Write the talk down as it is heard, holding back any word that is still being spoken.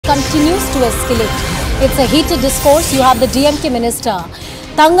continues to escalate. It's a heated discourse. You have the DMK Minister,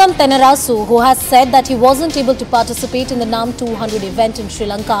 Tangam, who has said that he wasn't able to participate in the NAM 200 event in Sri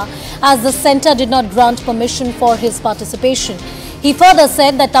Lanka as the centre did not grant permission for his participation. He further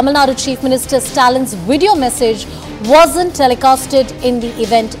said that Tamil Nadu Chief Minister Stalin's video message wasn't telecasted in the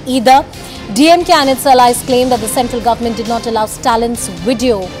event either. DMK and its allies claim that the central government did not allow Stalin's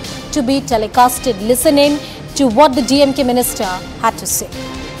video to be telecasted. Listen in to what the DMK Minister had to say.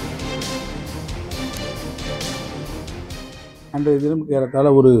 அன்றைய தினம் ஏறத்தாழ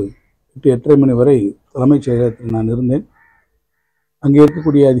ஒரு 8:30 மணி வரை தலைமைச் செயலகத்தில் நான் இருந்தேன். அங்கே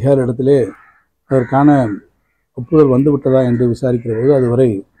இருக்கக்கூடிய அதிகாரியிடத்திலே அதற்கான ஒப்புதல் வந்துவிட்டதா என்று விசாரிக்கிற போது அதுவரை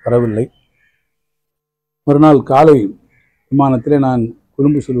வரவில்லை. மறுநாள் காலை விமானத்திலே நான்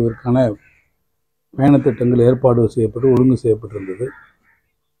கொழும்பு செல்வதற்கான பயணத்திட்டங்கள் ஏற்பாடு செய்யப்பட்டு ஒழுங்கு செய்யப்பட்டிருந்தது.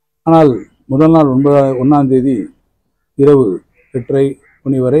 ஆனால் முதல் நாள் 1ஆம் தேதி இரவு 8:30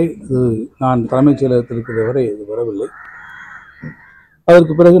 மணி வரை நான் தலைமைச் செயலகத்தில் இருக்கிற வரை இது வரவில்லை.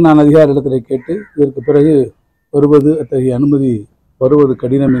 அதற்கு பிறகு நான் அதிகாரியிடத்தில் கேட்டு இதற்கு பிறகு வருவது அத்தகைய அனுமதி வருவது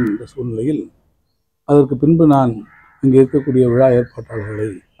கடினம் என்ற சூழ்நிலையில் அதற்கு பின்பு நான் இங்கே இருக்கக்கூடிய விழா ஏற்பாட்டாளர்களை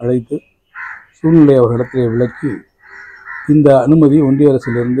அழைத்து சூழ்நிலை அவர்களிடத்திலே விளக்கி இந்த அனுமதி ஒன்றிய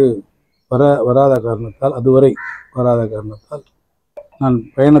அரசிலிருந்து வராத காரணத்தால் அதுவரை வராத காரணத்தால் நான்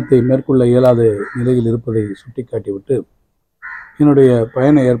பயணத்தை மேற்கொள்ள இயலாத நிலையில் இருப்பதை சுட்டிக்காட்டிவிட்டு என்னுடைய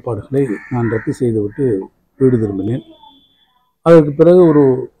பயண ஏற்பாடுகளை நான் ரத்து செய்துவிட்டு வீடு திரும்பினேன். அதற்கு பிறகு ஒரு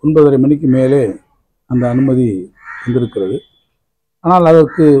 9:30 மணிக்கு மேலே அந்த அனுமதி வந்திருக்கிறது. ஆனால்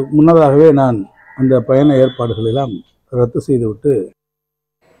அதற்கு முன்னதாகவே நான் அந்த பயண ஏற்பாடுகள் எல்லாம் ரத்து செய்துவிட்டு.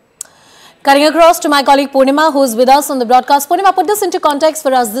 Cutting across to my colleague Purnima, who is with us on the broadcast. Purnima, put this into context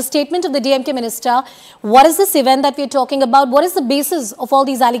for us. The statement of the DMK Minister. What is this event that we are talking about? What is the basis of all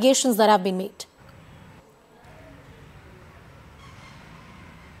these allegations that have been made?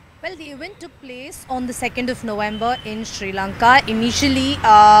 Well, the event took place on the 2nd of November in Sri Lanka. Initially,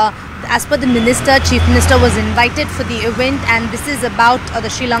 as per the minister, Chief Minister was invited for the event, and this is about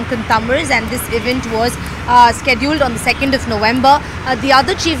the Sri Lankan Tamils, and this event was scheduled on the 2nd of November. The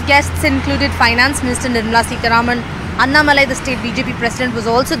other chief guests included Finance Minister Nirmala Sitharaman, Annamalai, the state BJP president, was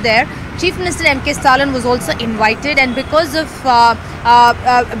also there. Chief Minister MK Stalin was also invited, and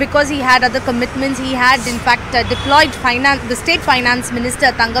because he had other commitments, he had in fact deployed the state finance minister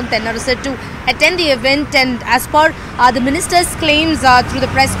Tangam to attend the event. And as per the minister's claims through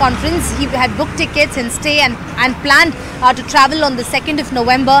the press conference, he had booked tickets and stay and planned to travel on the 2nd of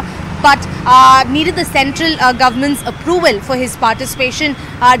November. But needed the central government's approval for his participation,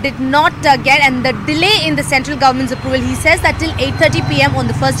 did not get, and the delay in the central government's approval, he says that till 8:30 p.m. on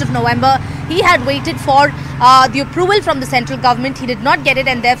the 1st of November, he had waited for the approval from the central government. He did not get it,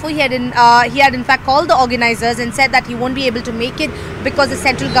 and therefore he had in fact called the organizers and said that he won't be able to make it because the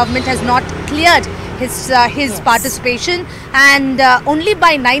central government has not cleared his participation. And only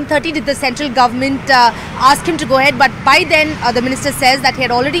by 9:30 did the central government ask him to go ahead, but by then the minister says that he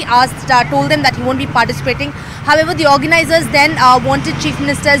had already told them that he won't be participating. However, the organizers then wanted Chief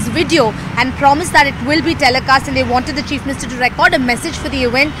Minister's video and promised that it will be telecast, and they wanted the Chief Minister to record a message for the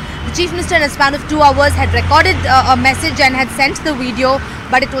event. The Chief Minister in a span of 2 hours had recorded a message and had sent the video,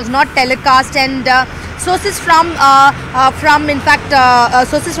 but it was not telecast. And sources from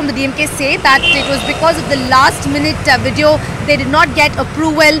the DMK say that it was because of the last minute video. They did not get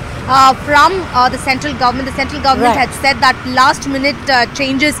approval from the central government. The central government had said that last minute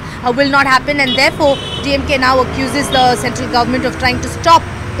changes will not happen, and therefore DMK now accuses the central government of trying to stop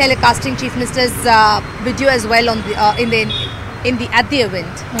telecasting Chief Minister's video as well on the at the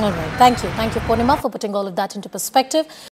event. All right, thank you, Purnima, for putting all of that into perspective.